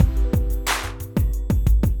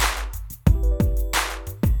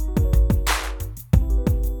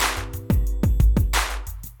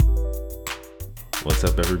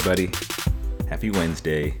What's up, everybody? Happy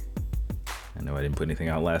Wednesday. I know I didn't put anything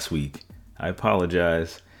out last week. I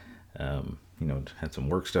apologize. Had some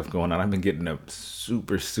work stuff going on. I've been getting up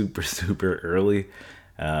super early,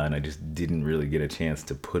 and I just didn't really get a chance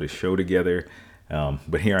to put a show together.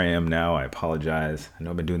 But here I am now. I apologize. I know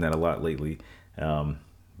I've been doing that a lot lately.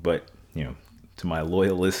 But to my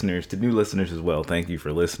loyal listeners, to new listeners as well, thank you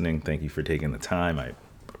for listening. Thank you for taking the time. I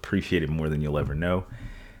appreciate it more than you'll ever know.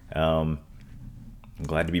 I'm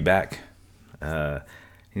glad to be back. I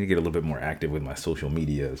need to get a little bit more active with my social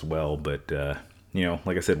media as well. But,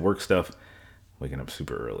 like I said, work stuff, waking up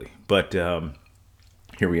super early. But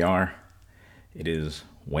here we are. It is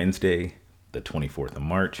Wednesday, the 24th of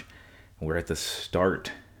March. We're at the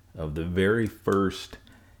start of the very first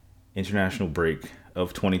international break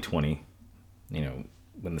of 2020.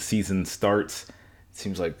 When the season starts, it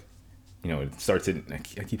seems like, it starts in,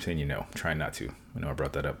 I keep saying, I'm trying not to. I know I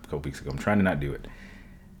brought that up a couple weeks ago. I'm trying to not do it.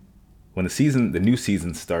 When the new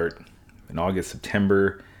seasons start in August,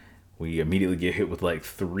 September, we immediately get hit with like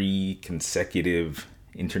 3 consecutive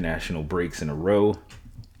international breaks in a row.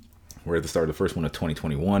 We're at the start of the first one of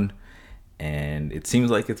 2021, and it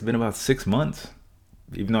seems like it's been about 6 months,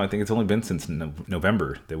 even though I think it's only been since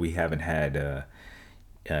November that we haven't had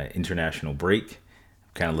international break.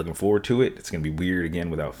 I'm kind of looking forward to it. It's going to be weird again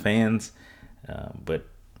without fans, but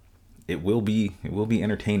it will be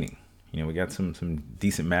entertaining. We got some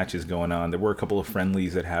decent matches going on. There were a couple of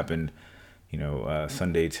friendlies that happened,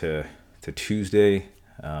 Sunday to Tuesday.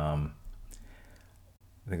 I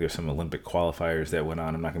think there's some Olympic qualifiers that went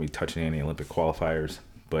on. I'm not going to be touching any Olympic qualifiers,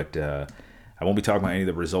 but I won't be talking about any of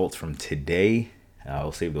the results from today.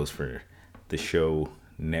 I'll save those for the show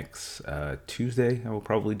next Tuesday. I will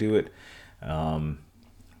probably do it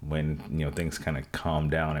when things kind of calm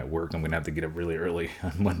down at work. I'm gonna have to get up really early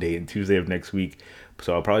on Monday and Tuesday of next week,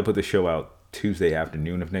 so I'll probably put the show out Tuesday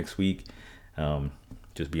afternoon of next week.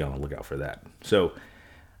 Just be on the lookout for that. So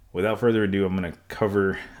without further ado, I'm gonna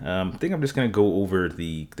cover. I think I'm just gonna go over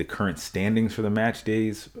the current standings for the match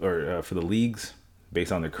days, or for the leagues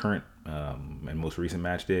based on the current and most recent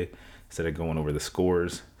match day, instead of going over the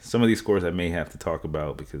scores. Some of these scores I may have to talk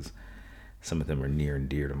about because some of them are near and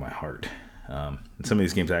dear to my heart. And some of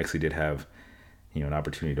these games I actually did have, an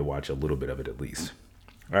opportunity to watch a little bit of it at least.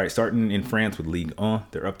 All right, starting in France with Ligue 1,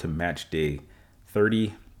 they're up to match day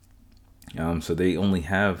 30. So they only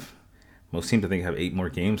have, most teams I think have 8 more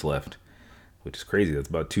games left, which is crazy. That's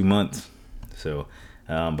about 2 months. So,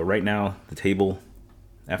 but right now, the table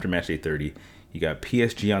after match day 30, you got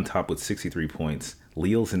PSG on top with 63 points.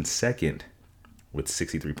 Lille's in second with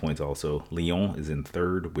 63 points also. Lyon is in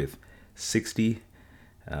third with 60.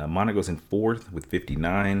 Monaco's in fourth with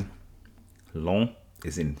 59. Lyon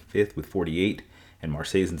is in fifth with 48. And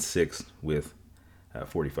Marseille's in sixth with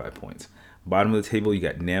 45 points. Bottom of the table, you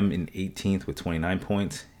got Nîmes in 18th with 29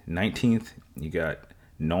 points. 19th, you got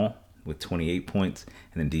Nantes with 28 points.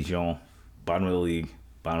 And then Dijon, bottom of the league,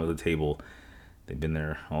 bottom of the table. They've been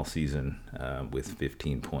there all season with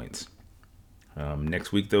 15 points.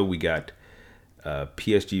 Next week, though, we got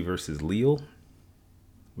PSG versus Lille,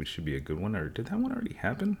 which should be a good one. Or did that one already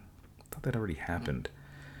happen? I thought that already happened.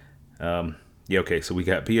 Okay, so we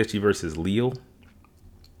got PSG versus Lille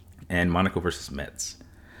and Monaco versus Metz.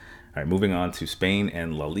 All right, moving on to Spain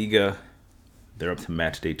and La Liga. They're up to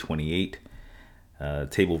match day 28.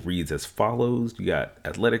 Table reads as follows. You got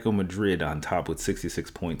Atletico Madrid on top with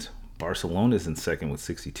 66 points. Barcelona is in second with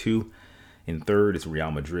 62. In third is Real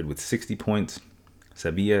Madrid with 60 points.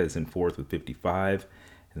 Sevilla is in fourth with 55.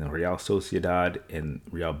 And then Real Sociedad and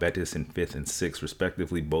Real Betis in 5th and 6th,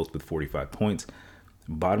 respectively, both with 45 points.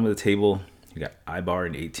 Bottom of the table, you got Eibar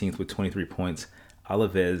in 18th with 23 points.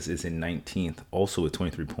 Alaves is in 19th, also with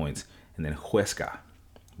 23 points. And then Huesca,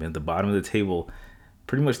 at the bottom of the table,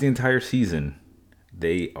 pretty much the entire season,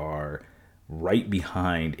 they are right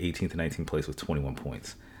behind 18th and 19th place with 21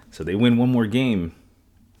 points. So they win one more game,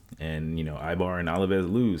 and, Eibar and Alaves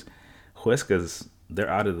lose. Huesca's, they're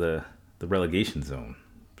out of the relegation zone.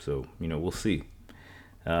 So, we'll see.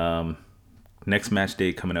 Next match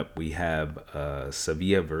day coming up, we have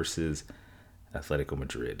Sevilla versus Atletico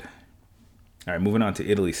Madrid. All right, moving on to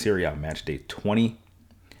Italy, Serie A, match day 20.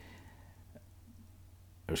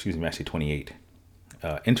 Match day 28.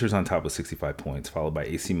 Inter's on top with 65 points, followed by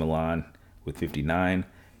AC Milan with 59.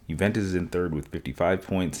 Juventus is in third with 55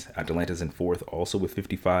 points. Atalanta's in fourth, also with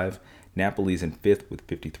 55. Napoli's in fifth with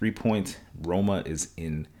 53 points. Roma is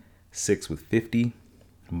in sixth with 50.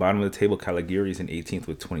 Bottom of the table, Cagliari is in 18th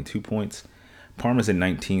with 22 points. Parma's in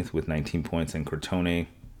 19th with 19 points, and Crotone,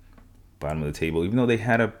 bottom of the table, even though they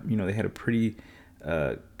had a pretty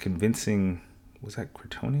convincing, was that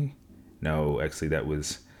Crotone? No, actually, that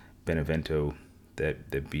was Benevento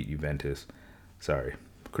that beat Juventus. Sorry.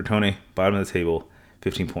 Crotone, bottom of the table,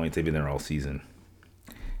 15 points. They've been there all season.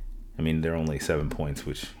 I mean, they're only 7 points,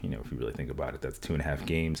 which, if you really think about it, that's 2.5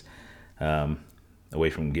 games away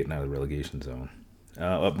from getting out of the relegation zone.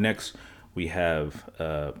 Up next, we have,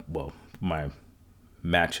 my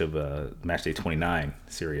match of match day 29,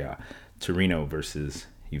 Serie A, Torino versus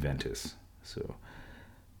Juventus. So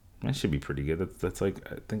that should be pretty good. That's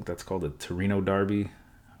like, I think that's called the Torino Derby.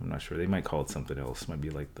 I'm not sure. They might call it something else. It might be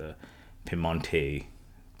like the Piemonte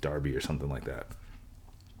Derby or something like that.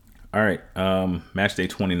 All right, match day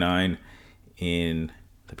 29 in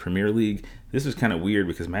the Premier League. This was kind of weird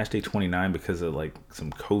because match day 29, because of like some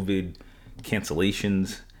COVID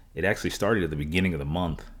cancellations, it actually started at the beginning of the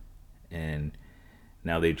month, and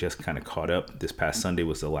now they've just kind of caught up. This past Sunday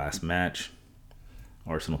was the last match.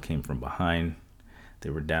 Arsenal came from behind. They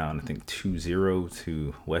were down, I think, 2-0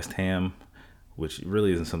 to West Ham, which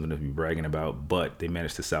really isn't something to be bragging about, but they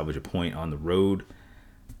managed to salvage a point on the road.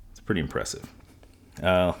 It's pretty impressive.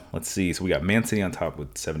 Let's see. So we got Man City on top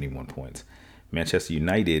with 71 points. Manchester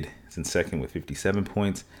United is in second with 57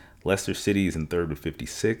 points. Leicester City is in third with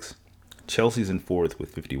 56. Chelsea's in fourth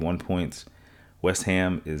with 51 points. West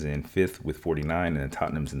Ham is in fifth with 49, and then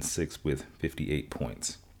Tottenham's in sixth with 58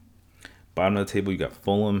 points. Bottom of the table, you got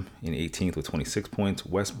Fulham in 18th with 26 points.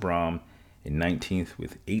 West Brom in 19th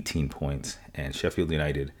with 18 points. And Sheffield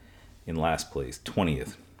United in last place,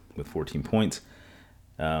 20th with 14 points.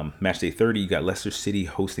 Match day 30, you got Leicester City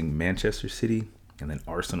hosting Manchester City, and then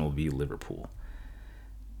Arsenal v Liverpool.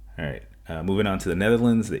 All right, moving on to the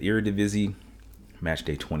Netherlands, the Eredivisie, match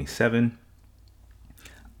day 27.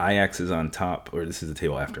 Ajax is on top, or this is the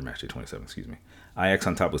table after match day 27, excuse me. Ajax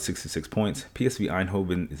on top with 66 points. PSV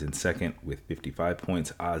Eindhoven is in second with 55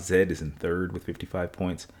 points. AZ is in third with 55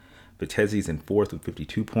 points. Vitesse is in fourth with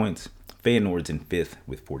 52 points. Feyenoord's in fifth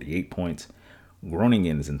with 48 points.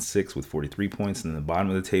 Groningen is in sixth with 43 points. And in the bottom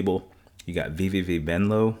of the table, you got VVV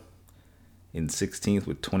Venlo in 16th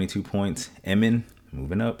with 22 points. Emmen,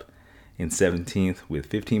 moving up, in 17th with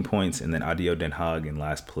 15 points. And then ADO Den Haag in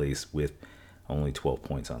last place with only 12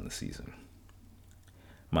 points on the season.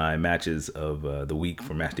 My matches of the week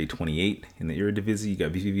for match day 28 in the Eredivisie, you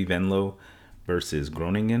got VVV Venlo versus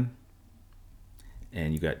Groningen.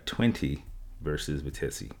 And you got Twente versus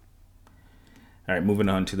Vitesse. All right, moving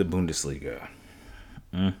on to the Bundesliga.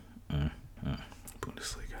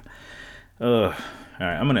 Bundesliga. All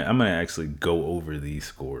right, I'm gonna actually go over these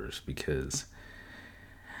scores because.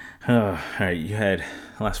 All right, you had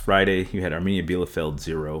last Friday. You had Arminia Bielefeld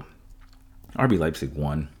 0, RB Leipzig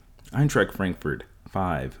 1, Eintracht Frankfurt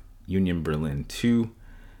 5, Union Berlin 2,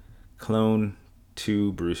 Cologne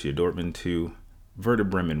 2, Borussia Dortmund 2, Werder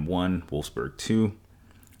Bremen 1, Wolfsburg 2,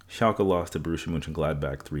 Schalke lost to Borussia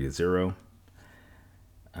Mönchengladbach 3-0.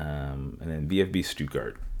 And then VfB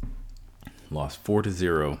Stuttgart lost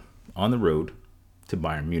 4-0 on the road to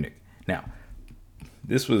Bayern Munich. Now,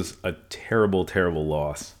 this was a terrible, terrible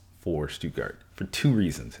loss for Stuttgart for two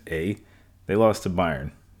reasons. A, they lost to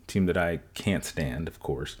Bayern, team that I can't stand, of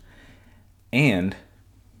course. And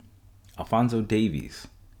Alphonso Davies,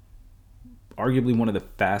 arguably one of the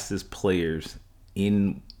fastest players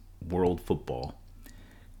in world football.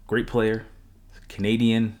 Great player,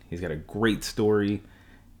 Canadian. He's got a great story.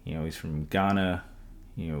 He's from Ghana,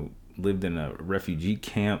 lived in a refugee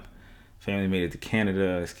camp. Family made it to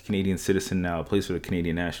Canada. He's a Canadian citizen now, plays for the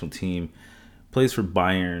Canadian national team, plays for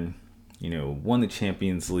Bayern, won the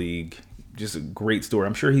Champions League. Just a great story.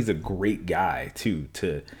 I'm sure he's a great guy too,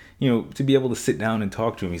 to be able to sit down and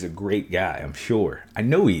talk to him. He's a great guy, I'm sure. I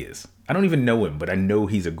know he is. I don't even know him, but I know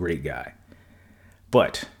he's a great guy.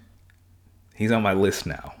 But he's on my list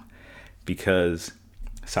now because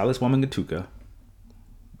Salas Wamangituka,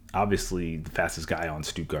 obviously the fastest guy on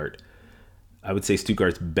Stuttgart. I would say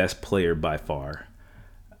Stuttgart's best player by far.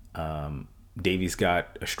 Davies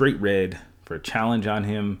got a straight red for a challenge on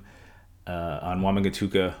him on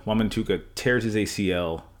Wamangituka. Wamangituka tears his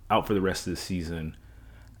ACL, out for the rest of the season.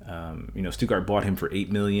 Stuttgart bought him for $8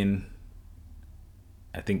 million.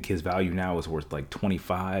 I think his value now is worth like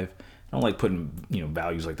 25. I don't like putting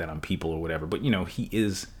values like that on people or whatever, but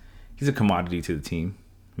he's a commodity to the team.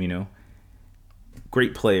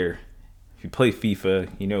 Great player. If you play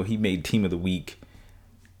FIFA, he made Team of the Week,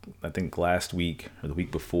 I think last week or the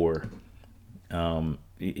week before.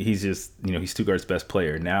 He's just, he's Stuttgart's best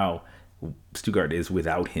player. Now, Stuttgart is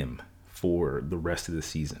without him for the rest of the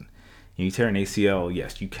season. You tear an ACL,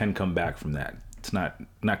 yes, you can come back from that. It's not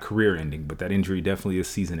career ending, but that injury definitely is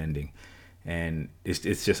season ending. And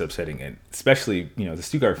it's just upsetting. And especially, the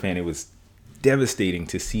Stuttgart fan, it was devastating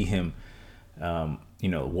to see him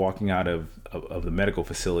walking out of the medical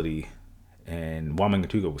facility, and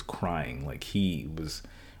Wamangituka was crying. Like, he was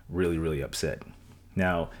really, really upset.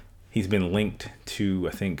 Now, he's been linked to,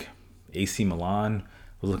 I think, AC Milan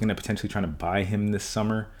was looking at potentially trying to buy him this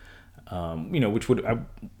summer, which I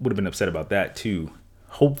would have been upset about that too.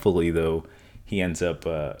 Hopefully, though, he ends up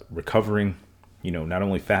recovering, not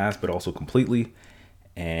only fast, but also completely.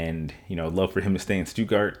 And, I'd love for him to stay in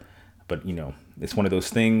Stuttgart. But, it's one of those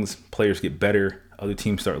things. Players get better. Other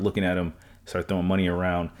teams start looking at him, start throwing money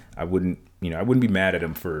around. I wouldn't be mad at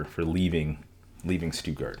him for leaving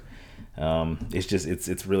Stuttgart.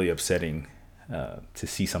 It's really upsetting to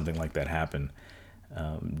see something like that happen.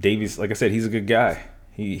 Davies, like I said, he's a good guy.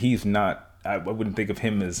 He's not, I wouldn't think of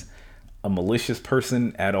him as a malicious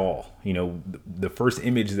person at all. The first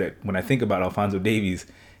image that when I think about Alphonso Davies,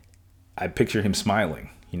 I picture him smiling,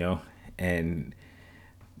 and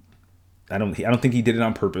I don't think he did it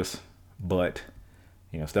on purpose, but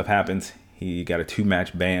stuff happens. He got a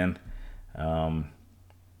 2-match ban. I'm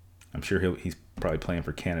sure he's probably playing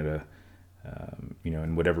for Canada,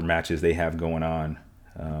 in whatever matches they have going on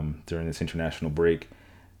during this international break.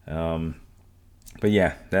 But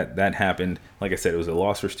yeah, that happened. Like I said, it was a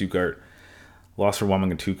loss for Stuttgart, loss for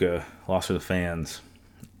Wamangituka, loss for the fans.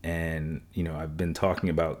 And, I've been talking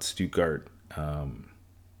about Stuttgart,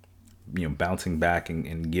 bouncing back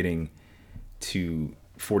and getting to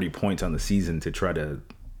 40 points on the season to try to,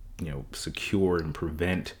 secure and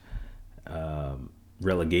prevent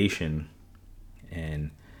relegation.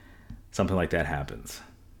 And something like that happens.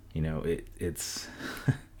 It's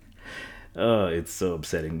it's so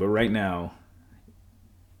upsetting. But right now,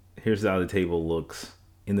 here's how the table looks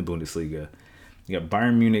in the Bundesliga. You got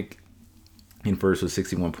Bayern Munich in first with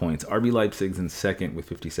 61 points. RB Leipzig's in second with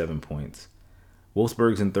 57 points.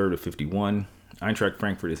 Wolfsburg's in third with 51. Eintracht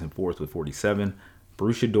Frankfurt is in fourth with 47.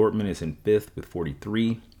 Borussia Dortmund is in fifth with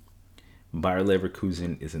 43. Bayer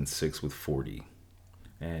Leverkusen is in sixth with 40.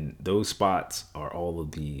 And those spots are all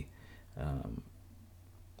of the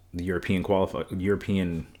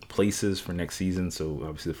European places for next season. So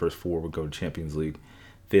obviously the first 4 would go to Champions League.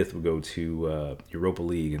 5th would go to Europa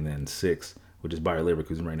League, and then 6th, which is Bayer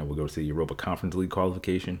Leverkusen right now, will go to the Europa Conference League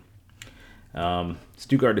qualification.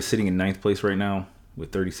 Stuttgart is sitting in 9th place right now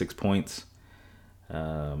with 36 points.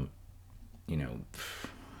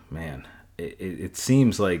 Man, it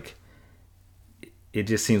seems like it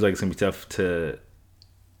just seems like it's gonna be tough to.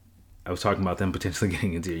 I was talking about them potentially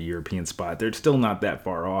getting into a European spot. They're still not that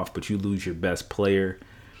far off, but you lose your best player,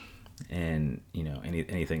 and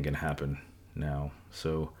anything can happen now.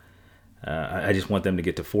 So I just want them to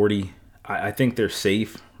get to 40. I think they're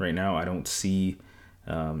safe right now. I don't see,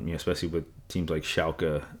 especially with teams like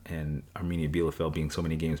Schalke and Arminia Bielefeld being so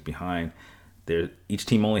many games behind. Each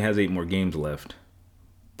team only has 8 more games left,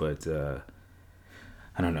 but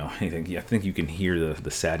I don't know anything. I think you can hear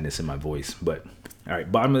the sadness in my voice. But all right,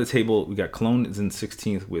 bottom of the table, we got Cologne is in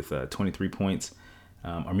 16th with 23 points.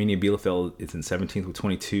 Arminia Bielefeld is in 17th with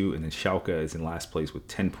 22, and then Schalke is in last place with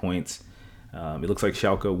 10 points. It looks like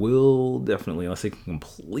Schalke will definitely, unless they can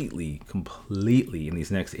completely in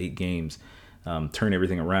these next 8 games, turn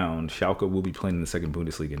everything around. Schalke will be playing in the second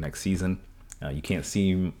Bundesliga next season. You can't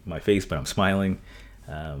see my face, but I'm smiling.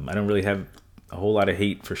 I don't really have a whole lot of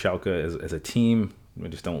hate for Schalke as a team. I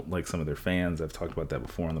just don't like some of their fans. I've talked about that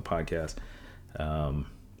before on the podcast.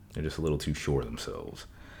 They're just a little too sure of themselves.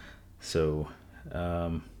 So,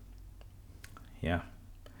 yeah.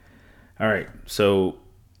 All right. So,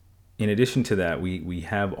 in addition to that, we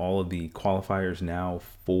have all of the qualifiers now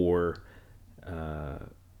for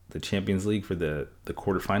the Champions League for the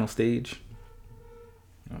quarterfinal stage.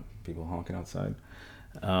 Oh, people honking outside.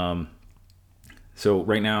 So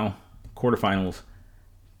right now, quarterfinals,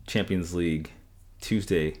 Champions League,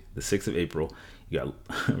 Tuesday, the 6th of April. You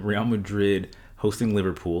got Real Madrid hosting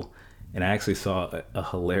Liverpool. And I actually saw a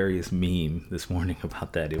hilarious meme this morning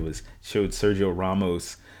about that. It showed Sergio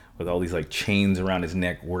Ramos with all these like chains around his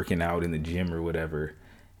neck working out in the gym or whatever.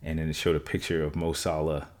 And then it showed a picture of Mo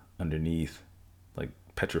Salah underneath, like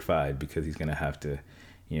petrified because he's going to have to,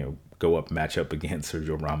 match up against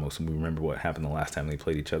Sergio Ramos. And we remember what happened the last time they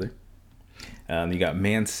played each other. You got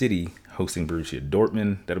Man City hosting Borussia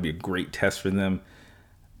Dortmund. That'll be a great test for them.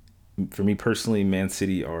 For me personally, Man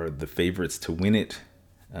City are the favorites to win it.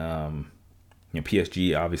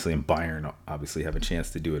 PSG obviously and Bayern obviously have a chance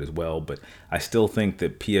to do it as well, but I still think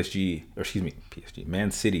that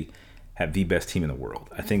Man City have the best team in the world.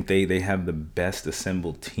 I think they have the best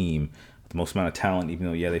assembled team with the most amount of talent, even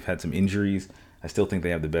though, they've had some injuries. I still think they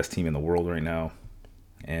have the best team in the world right now.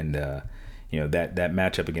 And, that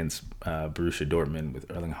matchup against Borussia Dortmund with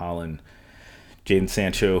Erling Haaland, Jadon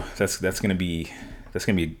Sancho, that's going to be that's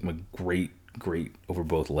going to be a great over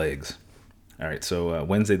both legs. All right, so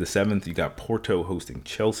Wednesday the 7th, you got Porto hosting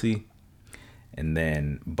Chelsea. And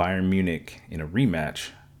then Bayern Munich in a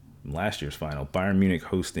rematch from last year's final. Bayern Munich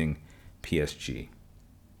hosting PSG.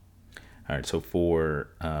 All right, so for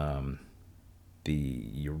the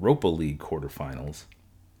Europa League quarterfinals,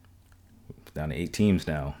 down to 8 teams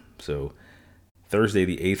now. So Thursday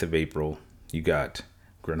the 8th of April, you got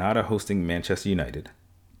Granada hosting Manchester United,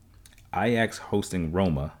 Ajax hosting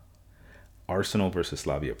Roma, Arsenal versus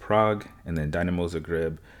Slavia Prague, and then Dynamo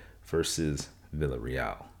Zagreb versus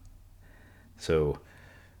Villarreal. So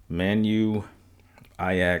Man U,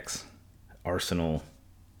 Ajax, Arsenal,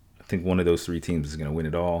 I think one of those 3 teams is going to win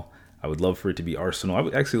it all. I would love for it to be Arsenal. I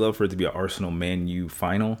would actually love for it to be an Arsenal Man U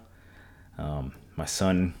final. My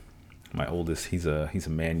son, my oldest, he's a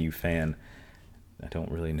Man U fan. I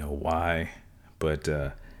don't really know why, but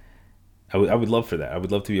I would love for that. I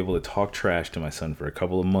would love to be able to talk trash to my son for a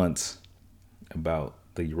couple of months about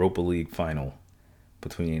the Europa League final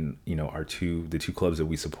between the two clubs that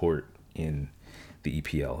we support in the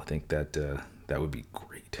EPL. I think that that would be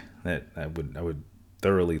great. I would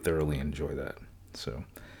thoroughly enjoy that. So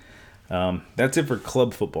that's it for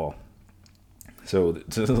club football. So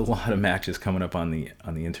there's a lot of matches coming up on the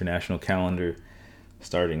international calendar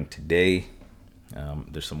starting today.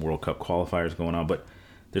 There's some World Cup qualifiers going on, but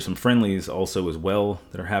there's some friendlies also as well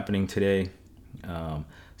that are happening today.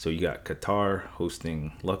 So you got Qatar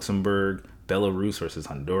hosting Luxembourg, Belarus versus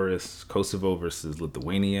Honduras, Kosovo versus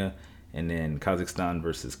Lithuania, and then Kazakhstan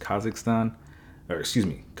versus Kyrgyzstan.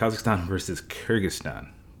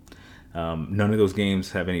 None of those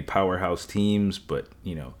games have any powerhouse teams, but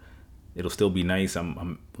it'll still be nice.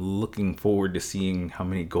 I'm looking forward to seeing how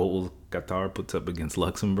many goals Qatar puts up against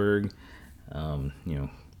Luxembourg.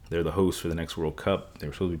 They're the hosts for the next World Cup. They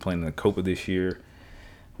were supposed to be playing in the Copa this year.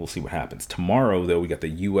 We'll see what happens. Tomorrow, though, we got the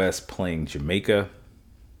U.S. playing Jamaica.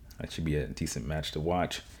 That should be a decent match to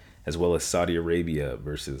watch, as well as Saudi Arabia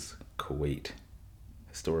versus Kuwait.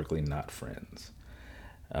 Historically not friends.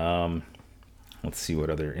 Let's see what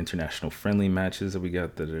other international friendly matches that we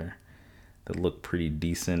got that look pretty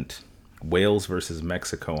decent. Wales versus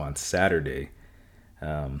Mexico on Saturday,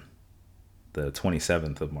 the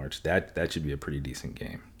 27th of March. That should be a pretty decent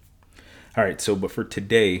game. All right, but for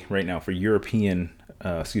today, right now, for UEFA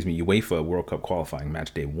World Cup qualifying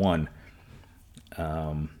match day 1,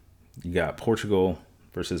 you got Portugal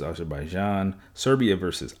versus Azerbaijan, Serbia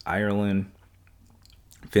versus Ireland,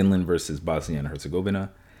 Finland versus Bosnia and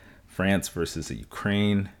Herzegovina, France versus the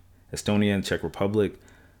Ukraine, Estonia and Czech Republic,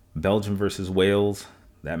 Belgium versus Wales.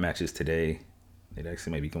 That match is today. It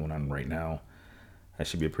actually might be going on right now. That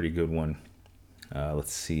should be a pretty good one.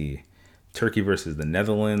 Let's see. Turkey versus the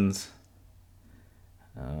Netherlands.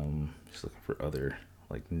 Just looking for other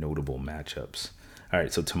notable matchups. All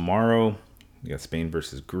right, so tomorrow we got Spain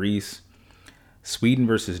versus Greece, Sweden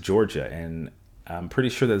versus Georgia, and I'm pretty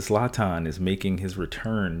sure that Zlatan is making his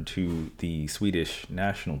return to the Swedish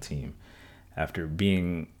national team after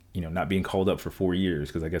being, not being called up for 4 years,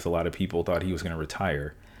 because I guess a lot of people thought he was going to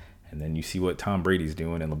retire. And then you see what Tom Brady's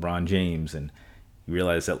doing and LeBron James, and you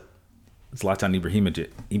realize that Zlatan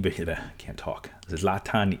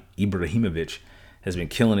Ibrahimovic has been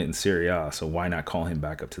killing it in Serie A, so why not call him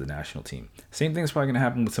back up to the national team? Same thing's probably going to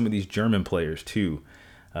happen with some of these German players too.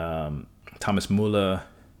 Thomas Müller,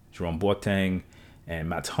 Jerome Boateng, and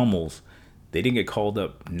Mats Hummels. They didn't get called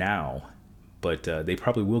up now, but they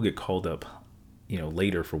probably will get called up,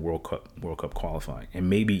 later for World Cup qualifying, and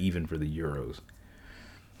maybe even for the Euros.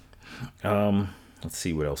 Let's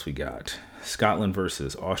see what else we got. Scotland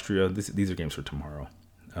versus Austria. These are games for tomorrow.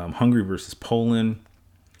 Hungary versus Poland.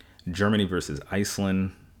 Germany versus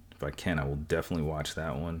Iceland. If I can, I will definitely watch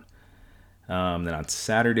that one. Then on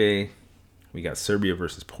Saturday, we got Serbia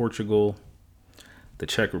versus Portugal. The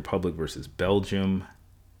Czech Republic versus Belgium.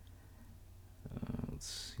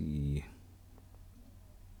 Let's see.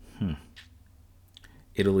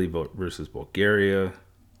 Italy versus Bulgaria.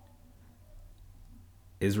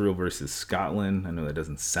 Israel versus Scotland. I know that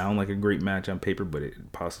doesn't sound like a great match on paper, but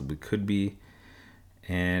it possibly could be.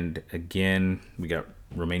 And again, we got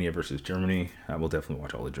Romania versus Germany. I will definitely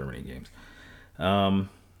watch all the Germany games.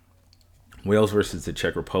 Wales versus the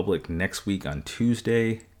Czech Republic next week on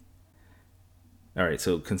Tuesday. All right,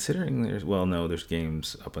 so considering there's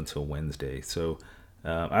games up until Wednesday. So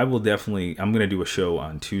I'm going to do a show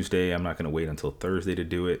on Tuesday. I'm not going to wait until Thursday to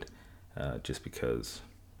do it, just because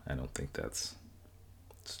I don't think it's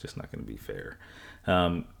just not going to be fair.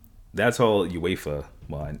 That's all UEFA.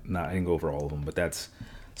 Well, I didn't go over all of them, but that's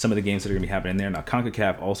some of the games that are going to be happening there. Now,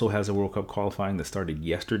 CONCACAF also has a World Cup qualifying that started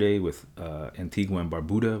yesterday with Antigua and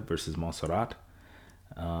Barbuda versus Montserrat.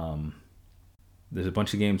 There's a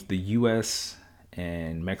bunch of games. The U.S.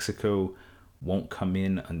 and Mexico won't come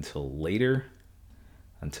in until later,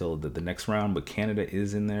 until the next round. But Canada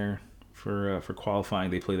is in there for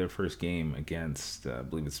qualifying. They play their first game against, I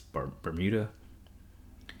believe it's Bermuda.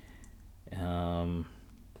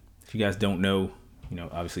 If you guys don't know,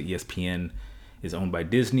 obviously ESPN is owned by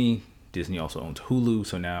Disney. Disney also owns Hulu,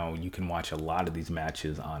 so now you can watch a lot of these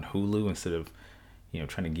matches on Hulu instead of,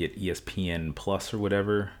 trying to get ESPN Plus or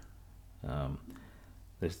whatever.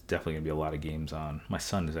 There's definitely gonna be a lot of games on. My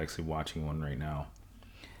son is actually watching one right now.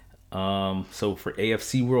 So for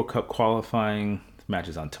AFC World Cup qualifying,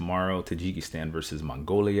 matches on tomorrow: Tajikistan versus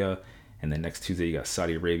Mongolia, and then next Tuesday you got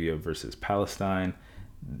Saudi Arabia versus Palestine.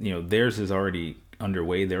 Theirs is already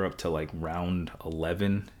underway. They're up to like round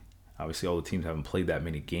 11. Obviously, all the teams haven't played that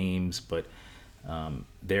many games, but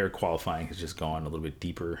their qualifying has just gone a little bit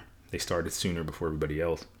deeper. They started sooner before everybody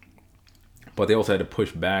else. But they also had to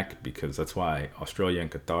push back because that's why Australia and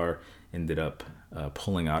Qatar ended up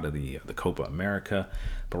pulling out of the Copa America.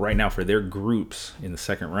 But right now, for their groups in the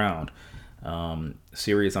second round,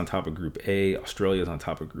 Syria is on top of Group A, Australia is on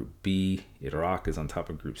top of Group B, Iraq is on top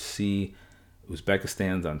of Group C,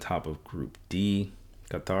 Uzbekistan's on top of Group D,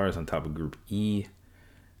 Qatar is on top of Group E,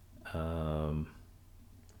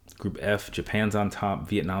 Group F, Japan's on top,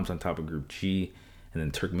 Vietnam's on top of Group G, and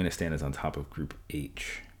then Turkmenistan is on top of Group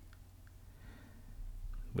H.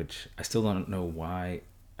 Which I still don't know why.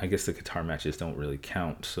 I guess the Qatar matches don't really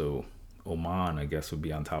count, so Oman, I guess, would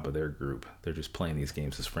be on top of their group. They're just playing these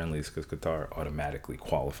games as friendlies because Qatar automatically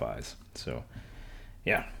qualifies. So,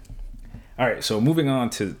 yeah. All right, so moving on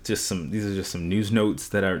to these are just some news notes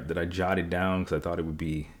that I jotted down because I thought it would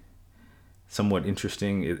be somewhat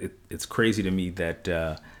interesting. It's crazy to me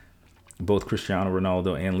that both Cristiano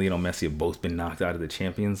Ronaldo and Lionel Messi have both been knocked out of the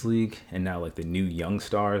Champions League, and now like the new young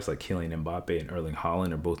stars like Kylian Mbappe and Erling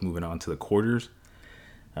Haaland are both moving on to the quarters.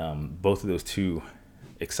 Both of those two,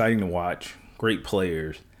 exciting to watch, great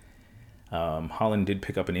players. Haaland did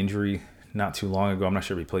pick up an injury not too long ago. I'm not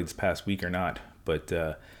sure if he played this past week or not, but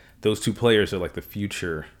those two players are like the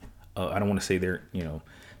future. I don't want to say they're going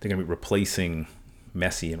to be replacing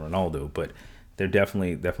Messi and Ronaldo, but they're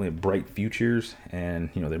definitely bright futures, and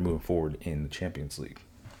they're moving forward in the Champions League.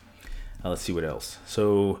 Let's see what else.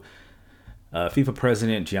 So, FIFA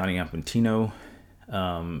president Gianni Infantino,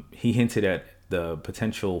 he hinted at the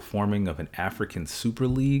potential forming of an African Super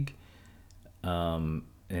League, and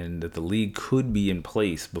that the league could be in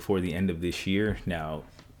place before the end of this year. Now,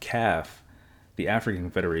 CAF, the African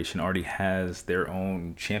Confederation, already has their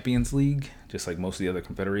own Champions League, just like most of the other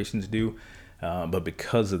confederations do. But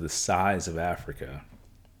because of the size of Africa,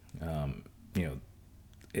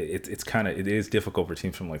 it is difficult for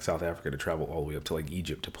teams from like South Africa to travel all the way up to like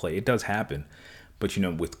Egypt to play. It does happen, but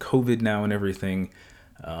with COVID now and everything,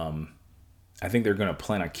 I think they're going to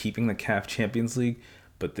plan on keeping the CAF Champions League,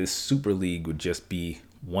 but this Super League would just be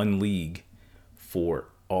one league for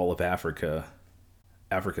all of Africa,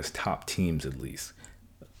 Africa's top teams at least.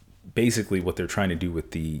 Basically, what they're trying to do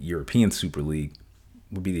with the European Super League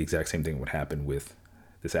would be the exact same thing that would happen with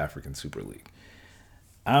this African Super League.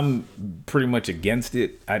 I'm pretty much against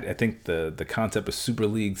it. I think the concept of Super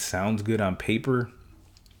League sounds good on paper,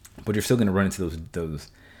 but you're still going to run into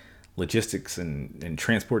those logistics and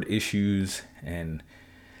transport issues. And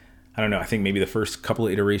I don't know, I think maybe the first couple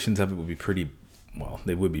of iterations of it would be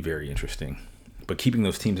they would be very interesting. But keeping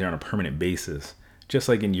those teams there on a permanent basis, just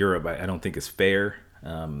like in Europe, I don't think is fair,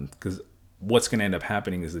 because what's going to end up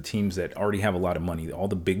happening is the teams that already have a lot of money, all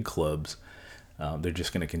the big clubs, they're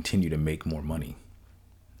just going to continue to make more money.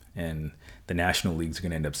 And the National League's going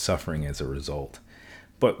to end up suffering as a result.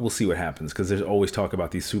 But we'll see what happens, because there's always talk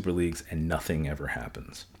about these Super Leagues and nothing ever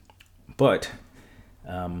happens. But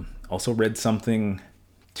also read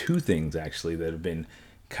two things actually that have been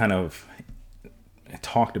kind of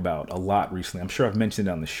talked about a lot recently. I'm sure I've mentioned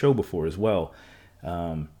it on the show before as well.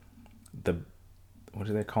 What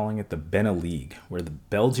are they calling it? The BENA League, where the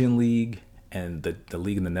Belgian league and the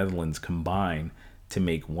league in the Netherlands combine to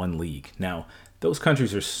make one league. Now, those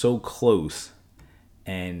countries are so close,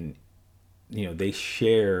 and they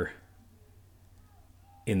share.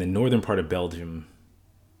 In the northern part of Belgium,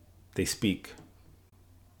 they speak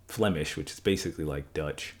Flemish, which is basically like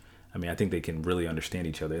Dutch. I mean, I think they can really understand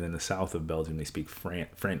each other. And in the south of Belgium, they speak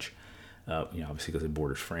French, obviously because it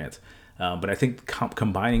borders France. But I think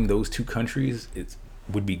combining those two countries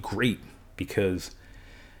would be great, because,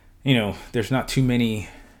 there's not too many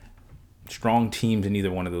strong teams in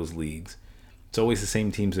either one of those leagues. It's always the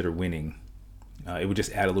same teams that are winning. It would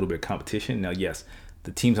just add a little bit of competition. Now, yes,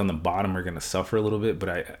 the teams on the bottom are going to suffer a little bit, but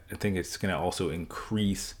I think it's going to also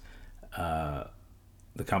increase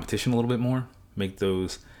the competition a little bit more, make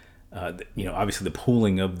those, obviously the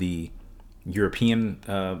pooling of the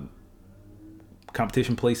European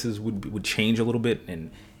competition places would change a little bit,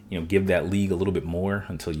 and give that league a little bit more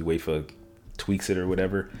until UEFA tweaks it or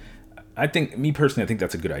whatever. I think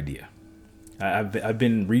that's a good idea. I've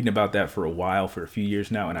been reading about that for a while, for a few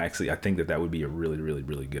years now, and I think that would be a really, really,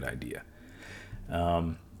 really good idea.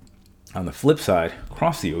 On the flip side,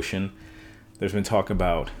 across the ocean, there's been talk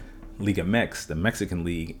about Liga MX, the Mexican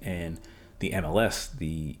league, and the MLS,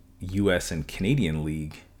 the U.S. and Canadian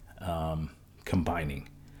league, combining.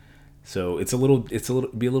 So it's be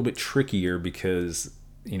a little bit trickier because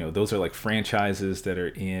those are like franchises that are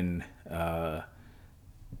in the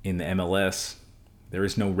MLS. There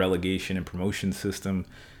is no relegation and promotion system.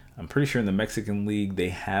 I'm pretty sure in the Mexican league they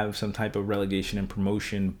have some type of relegation and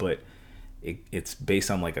promotion, but it's based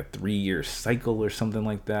on like a 3-year cycle or something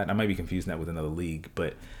like that. I might be confusing that with another league,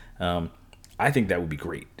 but I think that would be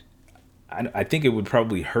great. I think it would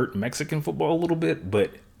probably hurt Mexican football a little bit,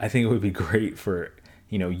 but I think it would be great for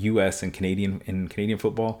U.S. and Canadian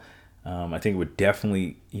football. I think it would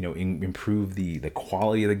definitely improve the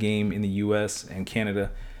quality of the game in the U.S. and Canada.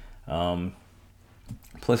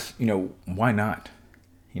 Plus, why not?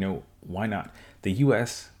 Why not? The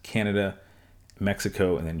U.S., Canada,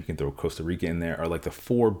 Mexico, and then you can throw Costa Rica in there, are like the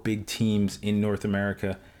 4 big teams in North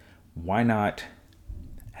America. Why not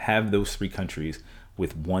have those 3 countries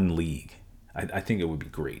with one league? I think it would be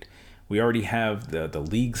great. We already have the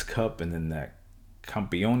Leagues Cup and then that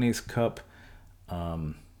Campeones Cup.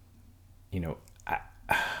 I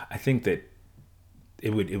think that it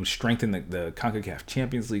would strengthen the CONCACAF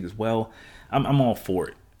Champions League as well. I'm all for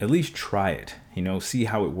it. At least try it, see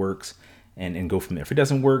how it works and go from there. If it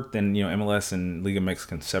doesn't work, then, MLS and Liga MX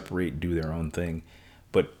can separate, do their own thing.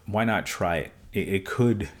 But why not try it? It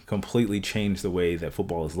could completely change the way that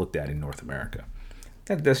football is looked at in North America.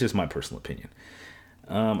 That's just my personal opinion.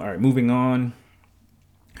 All right, moving on.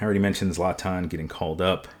 I already mentioned Zlatan getting called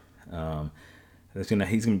up. He's going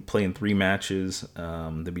to play in 3 matches.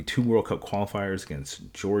 There'll be 2 World Cup qualifiers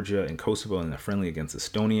against Georgia and Kosovo, and a friendly against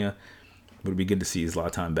Estonia. It would be good to see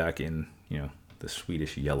Zlatan back in, the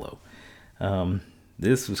Swedish yellow.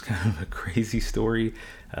 This was kind of a crazy story.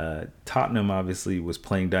 Tottenham obviously was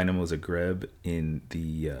playing Dynamo Zagreb in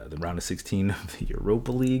the round of 16 of the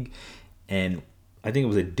Europa League, and I think it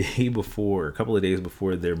was a couple of days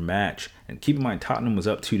before their match. And keep in mind, Tottenham was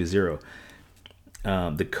up 2-0.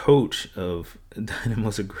 The coach of Dynamo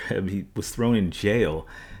Zagreb, he was thrown in jail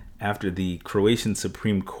after the Croatian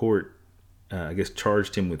Supreme Court,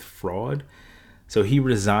 charged him with fraud. So he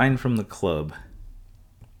resigned from the club.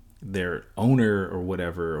 Their owner or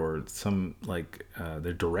whatever, or some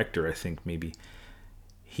their director, I think maybe,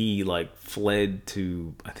 he fled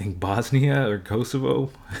to, I think, Bosnia or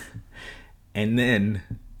Kosovo. And then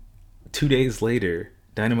 2 days later,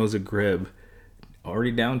 Dynamo Zagreb,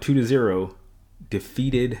 already down 2-0,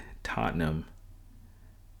 defeated Tottenham,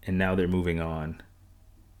 and now they're moving on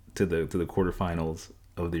to the quarterfinals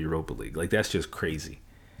of the Europa League. That's just crazy.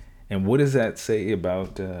 And what does that say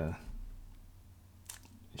about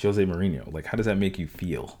Jose Mourinho? How does that make you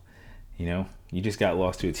feel? You just got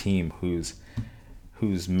lost to a team whose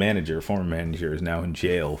former manager, is now in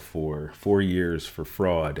jail for 4 years for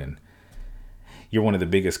fraud, and you're one of the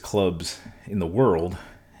biggest clubs in the world,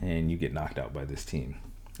 and you get knocked out by this team.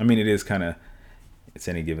 I mean, it's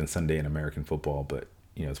any given Sunday in American football, but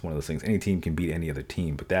it's one of those things. Any team can beat any other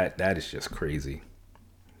team, but that is just crazy.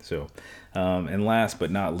 So, and last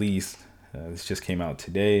but not least, this just came out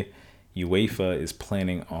today. UEFA is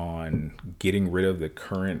planning on getting rid of the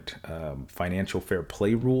current financial fair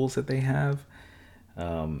play rules that they have.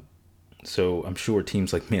 So I'm sure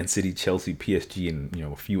teams like Man City, Chelsea, PSG, and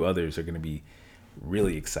a few others are going to be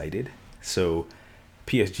really excited. So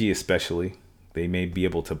PSG especially, they may be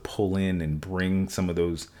able to pull in and bring some of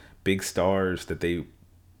those big stars that they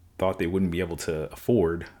thought they wouldn't be able to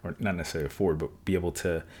afford, or not necessarily afford, but be able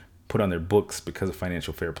to put on their books because of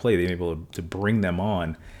financial fair play. They may be able to bring them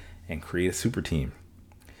on and create a super team.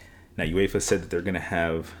 Now, UEFA said that they're going to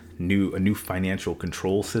have a new financial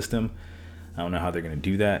control system. I don't know how they're going to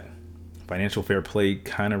do that. Financial fair play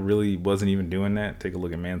kind of really wasn't even doing that. Take a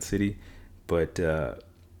look at Man City. But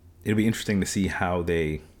it'll be interesting to see how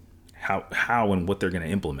and what they're going to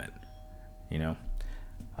implement.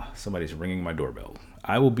 Somebody's ringing my doorbell.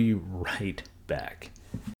 I will be right back.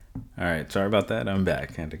 All right, sorry about that. I'm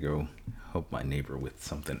back. I had to go help my neighbor with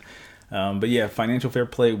something. But yeah, financial fair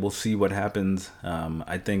play, we'll see what happens.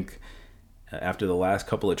 I think after the last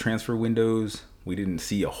couple of transfer windows, we didn't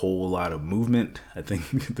see a whole lot of movement. I think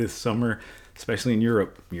this summer, especially in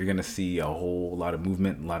Europe, you're going to see a whole lot of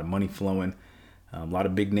movement, a lot of money flowing. A lot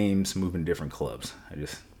of big names moving to different clubs. I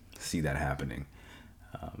just see that happening.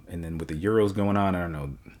 And then with the Euros going on, I don't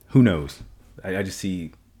know. Who knows? I just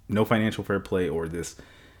see no financial fair play or this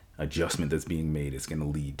adjustment that's being made is going to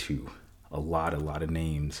lead to a lot of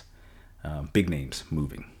names, big names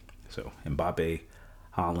moving. So Mbappe,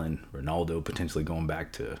 Haaland, Ronaldo potentially going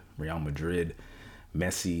back to Real Madrid,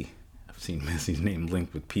 Messi. I've seen Messi's name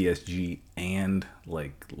linked with PSG and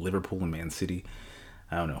like Liverpool and Man City.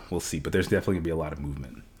 I don't know. We'll see. But there's definitely going to be a lot of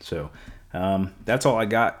movement. So that's all I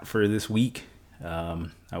got for this week. I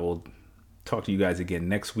will talk to you guys again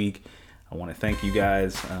next week. I want to thank you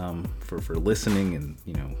guys for listening and,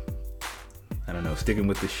 sticking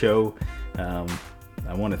with the show.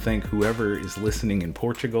 I want to thank whoever is listening in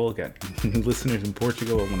Portugal. Got listeners in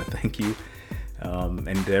Portugal. I want to thank you.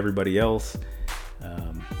 And to everybody else,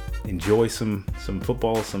 enjoy some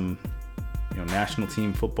football, some national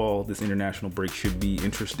team football. This international break should be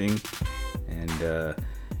interesting. And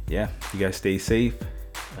you guys stay safe.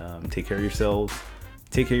 Take care of yourselves.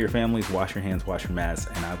 Take care of your families. Wash your hands, wash your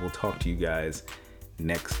masks. And I will talk to you guys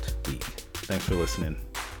next week. Thanks for listening.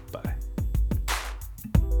 Bye.